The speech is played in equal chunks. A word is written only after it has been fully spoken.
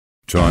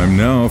Time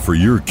now for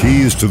your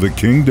keys to the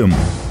kingdom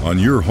on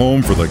your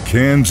home for the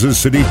Kansas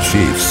City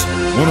Chiefs.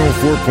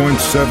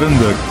 104.7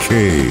 The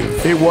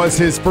Cave. It was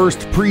his first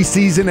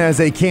preseason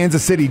as a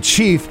Kansas City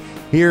Chief.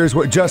 Here's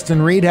what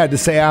Justin Reid had to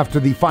say after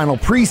the final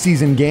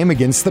preseason game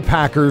against the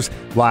Packers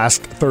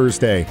last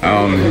Thursday.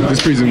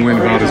 This preseason went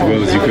about as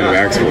well as you could have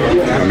asked for.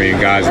 I mean,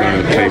 guys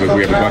learned the playbook.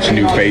 We have a bunch of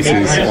new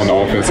faces on the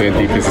offensive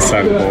and defensive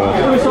side of the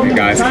ball. And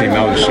guys came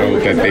out and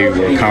showed that they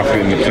were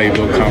confident in the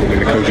playbook, confident in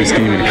the coaching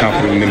scheme, and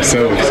confident in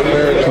themselves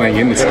playing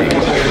in the scheme.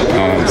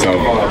 So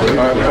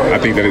I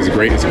think that is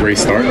great. It's a great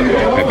start.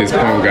 At this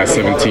point, we've got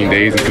 17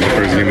 days until the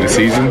first game of the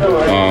season.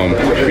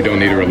 We don't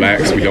need to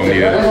relax. We don't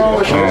need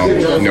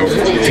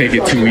to, take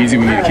it too easy.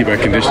 We need to keep our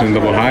conditioning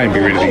level high and be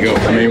ready to go.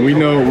 I mean, we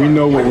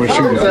know what we're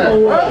shooting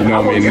for.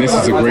 This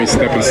is a great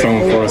stepping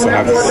stone for us to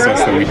have the success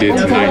that we did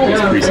tonight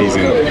this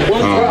preseason.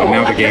 But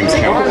now the games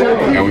count,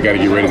 and we got to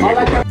get ready to make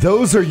it.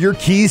 Those are your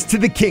keys to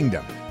the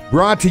kingdom.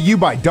 Brought to you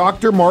by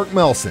Dr. Mark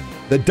Melson,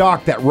 the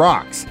doc that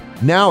rocks.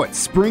 Now at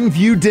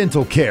Springview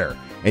Dental Care,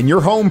 and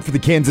your home for the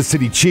Kansas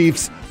City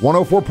Chiefs.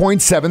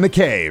 104.7 The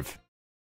Cave.